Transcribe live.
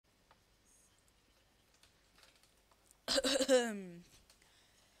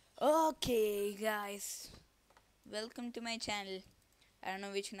Okay, guys, welcome to my channel. I don't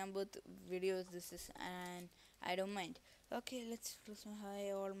know which number videos this is, and I don't mind. Okay, let's first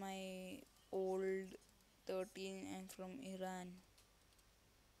hi all my old 13 and from Iran.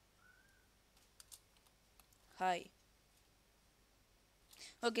 Hi.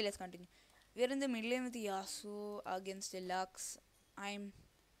 Okay, let's continue. We are in the middle lane with Yasuoo against the Lux. I'm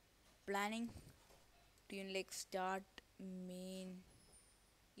planning to like start main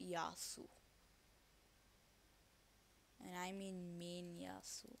Yasuoo, and I mean main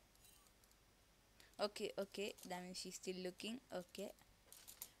Yasuoo. Okay, that means she's still looking. Okay,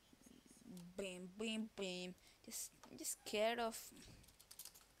 bam, bam, bam. Just scared of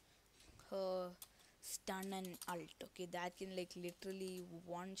her stun and ult. Okay, that can like literally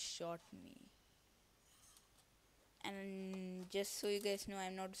one shot me. And just so you guys know,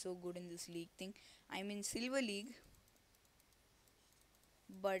 I'm not so good in this league thing. I'm in silver league,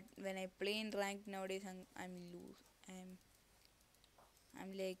 but when I play in ranked nowadays, I'm lose.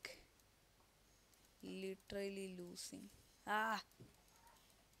 I'm like literally losing. Ah,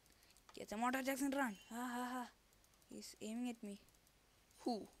 get some Motor Jackson run. Ha. He's aiming at me.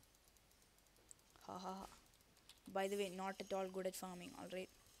 Who? Ha. By the way, not at all good at farming, alright?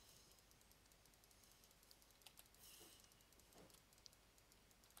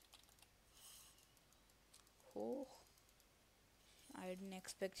 Oh, I didn't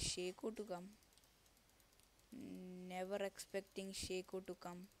expect Shaco to come. Never expecting Shaco to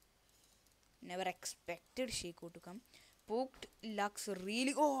come. Never expected Shaco to come. Poked Lux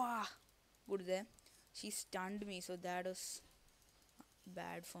really. Good there. She stunned me, so that was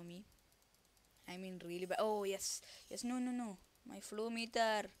bad for me. I mean, really bad. Oh, yes. Yes, no. My flow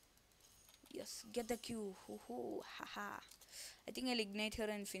meter. Yes, get the Q. Haha. I think I'll ignite her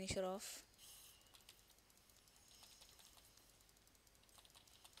and finish her off.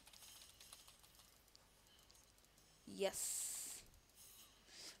 Yes.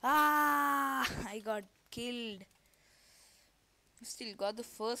 I got killed. Still got the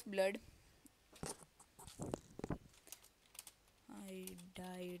first blood. I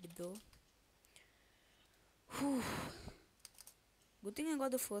died though. Whew. Good thing I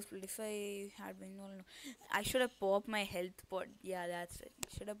got the first blood. If I had been no, I should have popped my health pot. Yeah, that's it.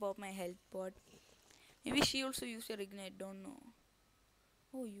 Should have popped my health pot. Maybe she also used her ignite. Don't know.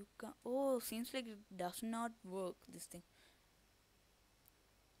 Oh, you can. Oh, seems like it does not work. This thing.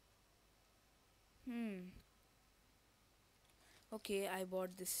 Hmm. Okay, I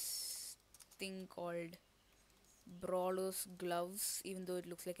bought this thing called Brawler's gloves. Even though it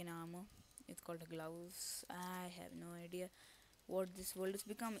looks like an armor, it's called a gloves. I have no idea what this world is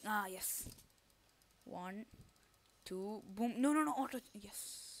becoming. Yes. One, two, boom. No, auto.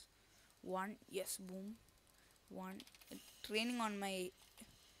 Yes. One, yes, boom. One. Training on my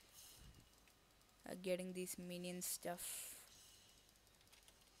getting these minion stuff.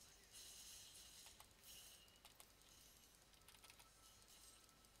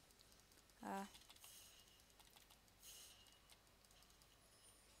 Uh,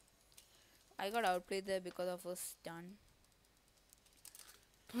 I got outplayed there because of a stun.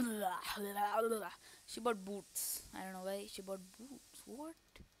 She bought boots. I don't know why she bought boots. What?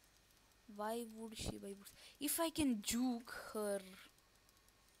 Why would she buy boots? If I can juke her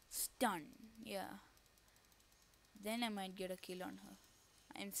stun, yeah, then I might get a kill on her.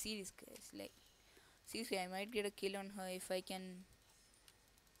 I'm serious, guys. Like, seriously, I might get a kill on her if I can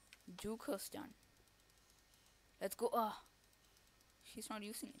juke her stun. Let's go. She's not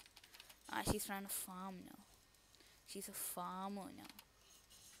using it. She's trying to farm now. She's a farmer now.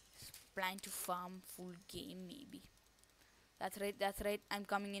 She's planning to farm full game, maybe. That's right. I'm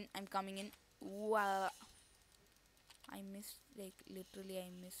coming in. Wow. I missed, like, literally, I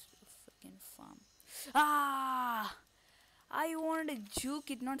missed a freaking farm. I wanted to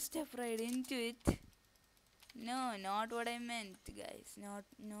juke it, not step right into it. No, not what I meant, guys. No.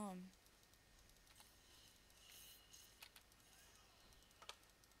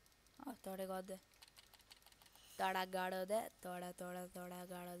 Oh, thought I got that. Thought I got that. Thought I got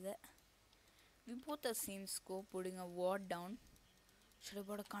that. We both the same scope, putting a ward down. Should have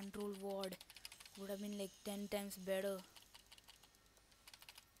bought a control ward. Would have been like 10 times better.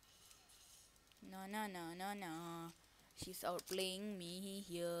 No. She's outplaying me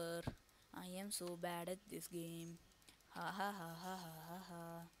here. I am so bad at this game.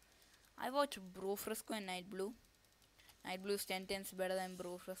 Ha. I watch Bro Fresco and Night Blue. Night Blue is 10 times better than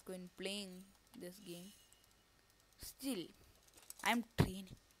Bro Fresco in playing this game. Still, I'm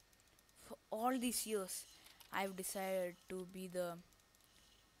training. For all these years, I've decided to be the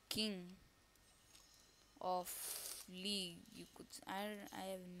king of league, you could. I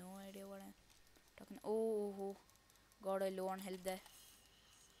have no idea what I'm talking. Oh, God, I low on health there.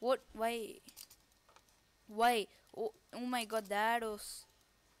 What? Why? Why? Oh my God, that was.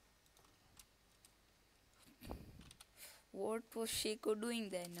 What was Shaco doing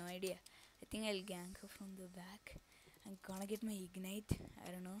there? No idea. I think I'll gank her from the back. I'm gonna get my ignite.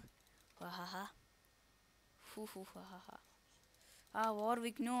 I don't know. Wahaha. Foo foo ha. Ah,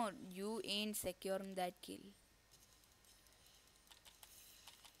 Warwick, no. You ain't securing that kill.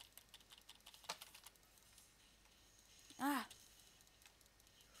 Ah.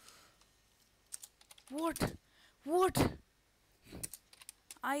 What? What?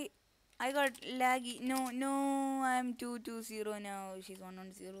 I I got laggy. No, I'm 2-0 now. She's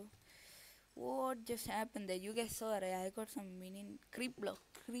 1-0. What just happened there? You guys saw, right? I got some minion creep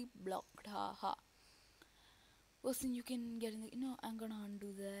blocked. Ha. First thing you can get in the. No, I'm gonna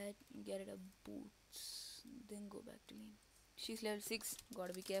undo that. Get it a boots. Then go back to lane. She's level 6.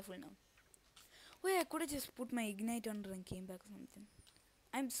 Gotta be careful now. Wait, I could have just put my ignite under and came back or something.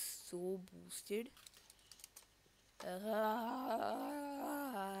 I'm so boosted.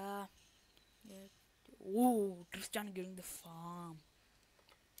 Yeah. Oh, Tristan getting the farm.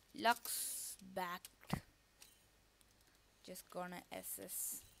 Lux backed. Just gonna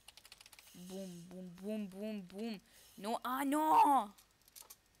SS. Boom. No, no!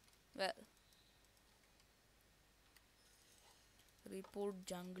 Well, report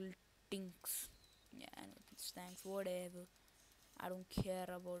jungle tinks. Yeah, I know. Thanks, whatever. I don't care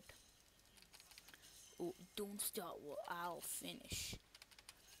about. Oh, don't start. I'll finish.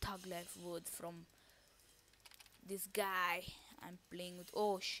 Thug life words from this guy I'm playing with.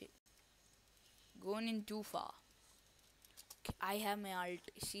 Oh shit. Going in too far. I have my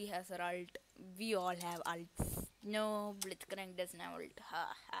ult. She has her ult. We all have ults. No, Blitzcrank doesn't have ult.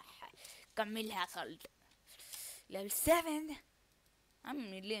 Ha. Camille has ult. Level 7. I'm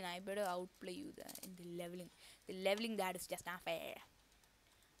mid lane. I better outplay you there in the leveling. The leveling that is just not fair.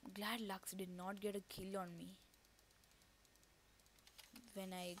 I'm glad Lux did not get a kill on me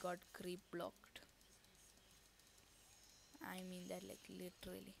when I got creep blocked. I mean that like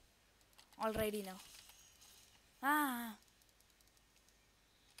literally. Alrighty now. Ah.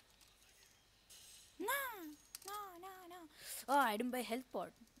 No. Oh, I didn't buy health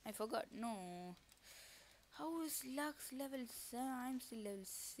pot. I forgot. No. How is Lux level 7? I'm still level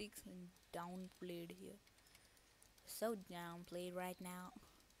 6 and downplayed here. So downplayed right now.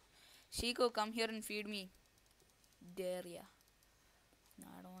 Shiko, come here and feed me. Dare ya. No,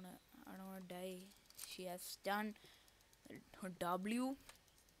 I don't wanna die. She has stun. Her W.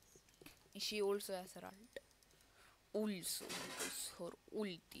 She also has her ult. Also uses her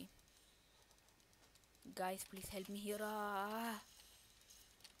ulti. Guys, please help me here.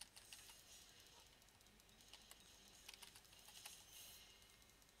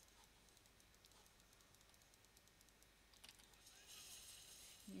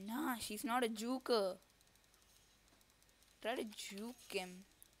 Nah, she's not a juker. Try to juke him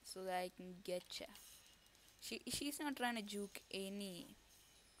so that I can get ya. She's not trying to juke any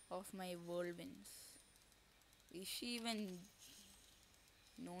of my whirlwinds. Is she even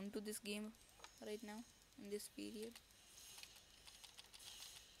known to this game right now in this period?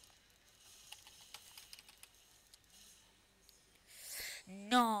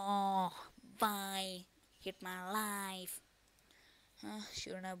 No, bye. Hit my life.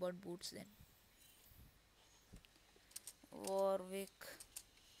 Sure enough, about boots then. Warwick,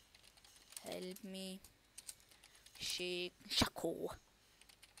 help me. Shako.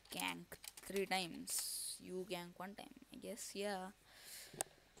 Gank 3 times. You gank 1 time. I guess, yeah.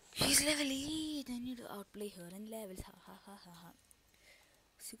 She's level 8. I need to outplay her in levels. Ha.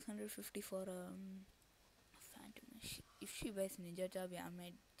 650 for Phantom. If she buys Ninja Tabi, I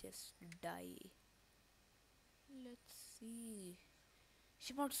might just die. Let's see.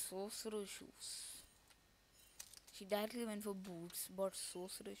 She bought sorcerer shoes. She directly went for boots, bought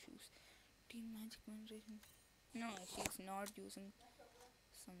sorcerer shoes. Team magic generation. No, she's not using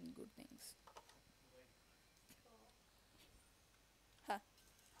some good things. Ha.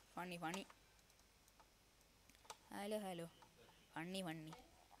 Funny. Hello. Funny.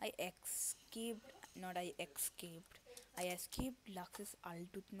 I escaped. Not I escaped. I escaped Lux's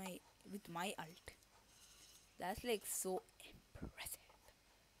ult with my ult. That's like so impressive.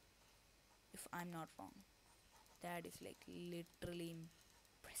 If I'm not wrong. That is like literally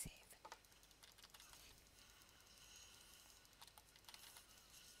impressive.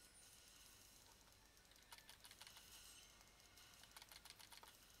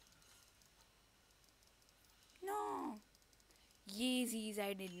 No. Yeezys,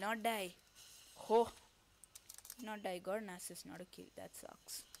 I did not die. Oh. Not I got an assist, not a kill. That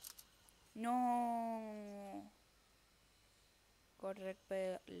sucks. No. Got wrecked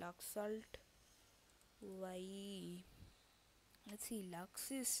by Luxalt. Why? Let's see.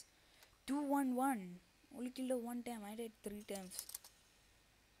 Lux is 2-1-1. Only killed her one time. I did 3 times.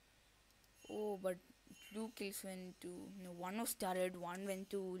 Oh, but 2 kills went to. No, one was started, one went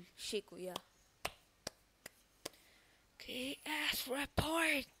to Sheko. Yeah. KS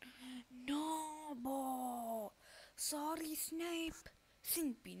report. No, bo. Sorry, Snipe.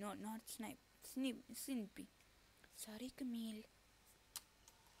 Sinpy, no, not Snipe. Sinpy. Sorry, Camille.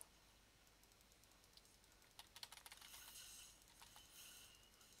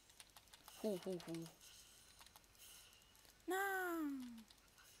 Who? No.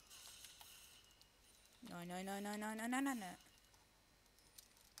 No.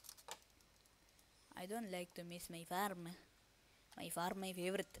 I don't like to miss my farm. My farm, my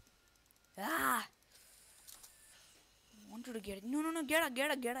favorite. Ah! Wanted to get it. No. Get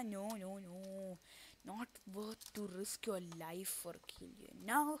it. No. Not worth to risk your life for kill you.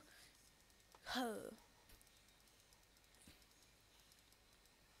 Now,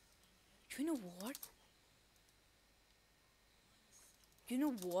 you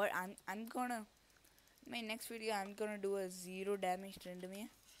know what? I'm gonna. My next video, I'm gonna do a 0 damage trend me.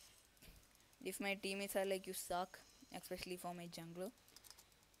 If my teammates are like, you suck, especially for my jungler.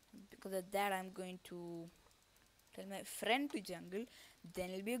 Because of that, I'm going to tell my friend to jungle. Then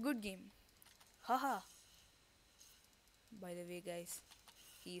it'll be a good game. Haha. By the way, guys,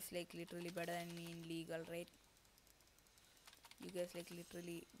 he's like literally better than me in league, alright? You guys like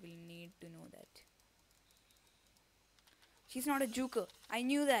literally will need to know that. She's not a juker. I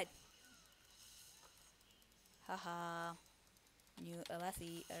knew that. Haha. New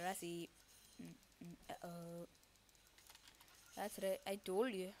Arasi. That's right. I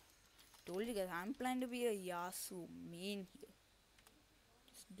told you guys. I'm planning to be a Yasuoo main here.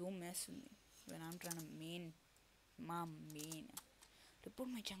 Just don't mess with me when I'm trying to main. My main. Report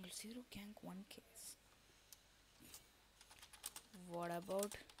my jungle 0 gank 1 case. What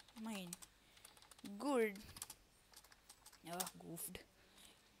about mine? Good. Goofed.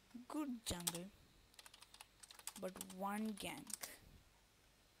 Good jungle. But 1 gank.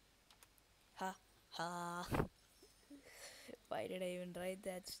 Ha. Why did I even write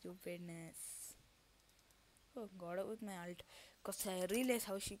that stupidness? Oh, got it with my ult. Cause I realized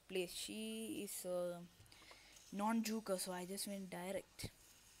how she plays. She is non-juker, so I just went direct.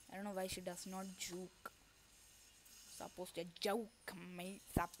 I don't know why she does not juke. Supposed to juke, mate.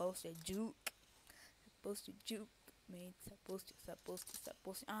 Supposed to juke, mate. Supposed to.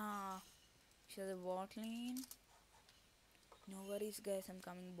 Ah, she has a bot lane. No worries, guys. I'm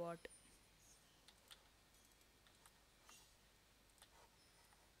coming bot.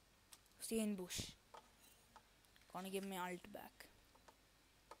 Stay in bush. Gonna give my ult back.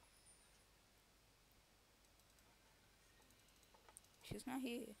 She's not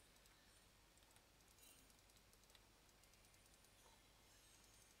here.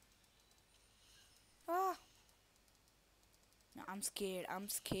 Ah! No, I'm scared.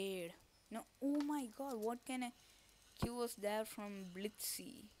 No, oh my god, what kind of Q was there from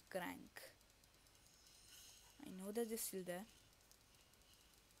Blitzy Crank? I know that they're still there.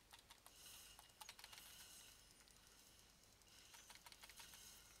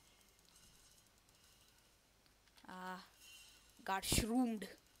 Got shroomed.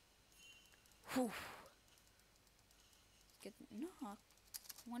 Whew. No,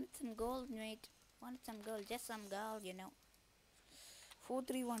 wanted some gold, mate. Wanted some gold, just some gold,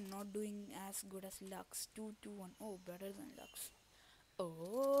 4-3-1, not doing as good as Lux. 2-2-1. Oh, better than Lux.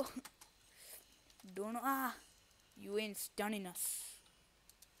 Oh, don't know. You ain't stunning us,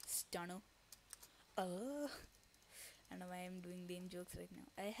 stunner. Oh, I know why I'm doing lame jokes right now.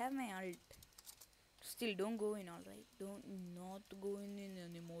 I have my ult. Still, don't go in, alright? Don't not go in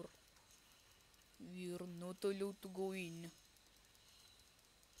anymore. We're not allowed to go in.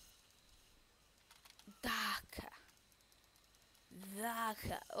 Daka.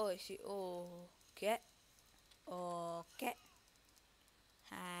 Oh, okay.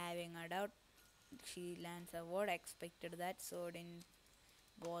 Having a doubt. She lands a word. I expected that, so didn't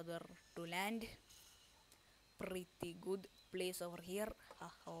bother to land. Pretty good place over here.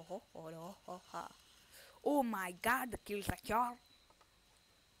 Oh my god, the kill secure.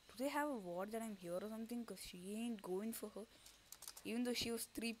 Do they have a ward that I'm here or something? Because she ain't going for her. Even though she was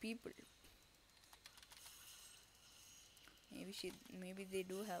 3 people. Maybe they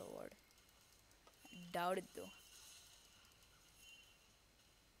do have a ward. Doubt it though.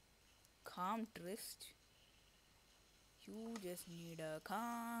 Calm Trist. You just need a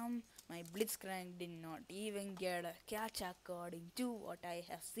calm. My blitzcrank did not even get a catch according to what I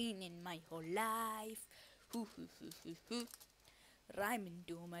have seen in my whole life. Hoo hoo hoo hoo hoo. Rhyming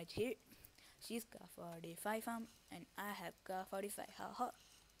too much here. She's got 45 and I have got 45. Ha ha.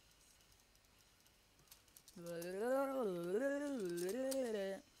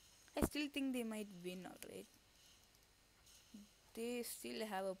 I still think they might win, alright. They still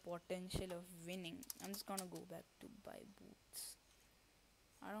have a potential of winning. I'm just gonna go back to buy boots.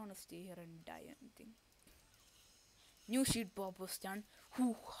 I don't wanna stay here and die or anything. New sheet pop was done.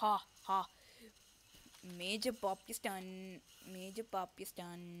 Hoo ha ha. Major pop is done. Major pop is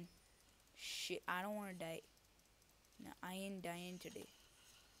done. Shit, I don't wanna die. No, I ain't dying today.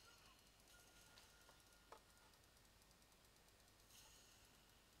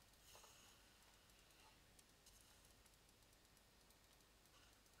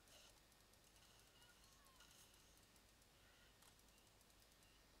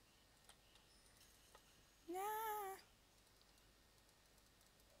 Nah.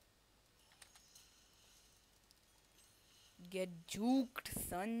 Get juked,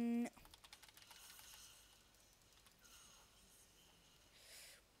 son.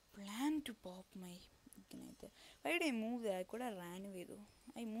 Plan to pop my igniter. Why did I move there? I could have ran away though.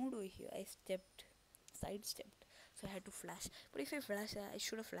 I moved over here. I sidestepped. So I had to flash. But if I flash there, I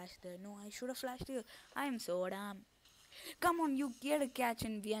should have flashed there. No, I should have flashed here. I am so dumb. Come on, you get a catch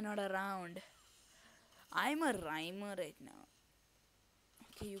and we are not around. I'm a rhymer right now.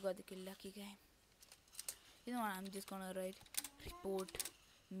 Okay, you got the kill, lucky guy. You know what? I'm just gonna write report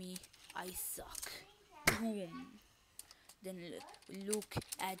me. I suck. Boom. Then look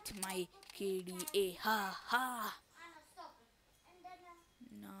at my KDA. Ha ha.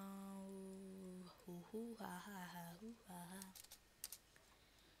 Now, hoo hoo ha ha ha hoo ha ha.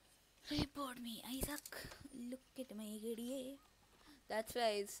 Report me. I suck. Look at my KDA. That's why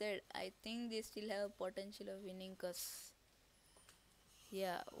I said I think they still have potential of winning. Cause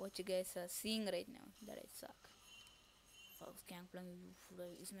yeah, what you guys are seeing right now that I suck. Folks can't play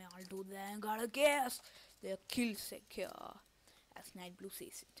इसमें alto then got a guess. They're kill secure, as Night Blue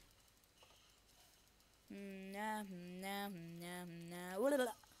says it. Nah, nah, nah, nah.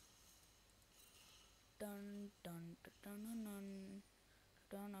 Dun dun dun dun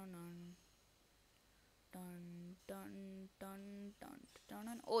dun dun dun dun dun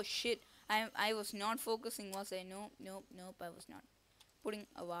dun. Oh shit! I was not focusing. Was I? Nope, nope, nope. I was not. Putting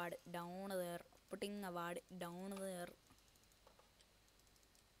a word down there. Putting a word down there.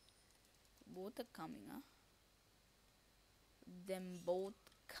 Both are coming, huh? Them both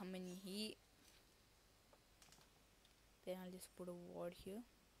coming here. Then I'll just put a ward here.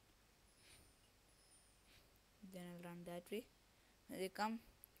 Then I'll run that way. They come.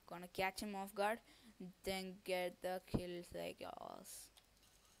 Gonna catch him off guard. Then get the kills like yours.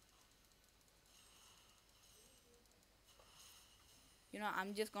 You know,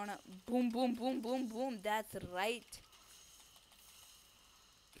 I'm just gonna boom, boom, boom, boom, boom. That's right.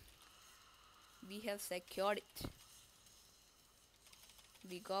 We have secured it.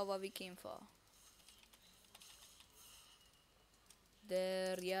 We got what we came for.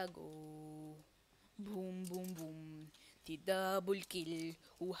 There ya go. Boom, boom, boom. The double kill.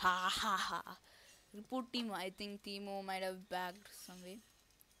 Ooh, ha, ha, ha. Report Timo. I think Timo might have backed some way.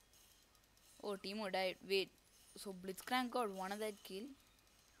 Oh, Timo died. Wait. So Blitzcrank got one of that kill?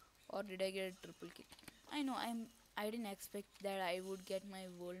 Or did I get a triple kill? I know, I didn't expect that I would get my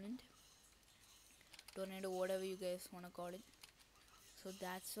whirlwind. Tornado, whatever you guys wanna call it. So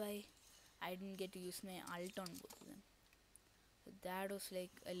that's why I didn't get to use my ult on both of them. So that was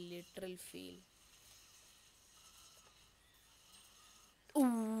like a literal fail.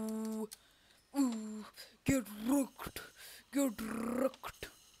 Ooh, ooh, get rooked, get rooked.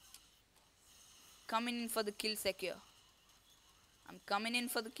 Coming in for the kill secure. I'm coming in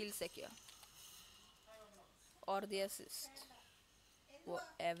for the kill secure. Or the assist.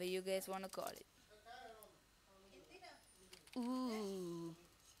 Whatever you guys wanna call it. Ooh.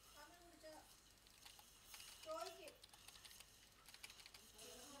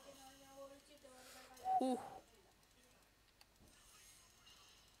 Ooh.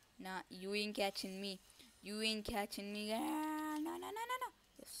 Nah, you ain't catching me. You ain't catching me. Ah, no, no, no, no, no.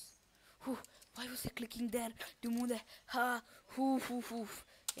 Yes. Whew. Why was I clicking there to move the ha? Hoo, hoo, hoo.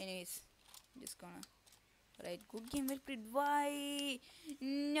 Anyways, I'm just gonna write good game, well played. Why?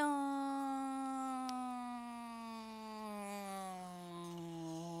 No.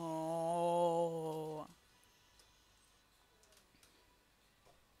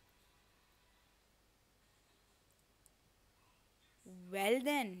 Well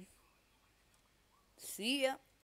then. See ya.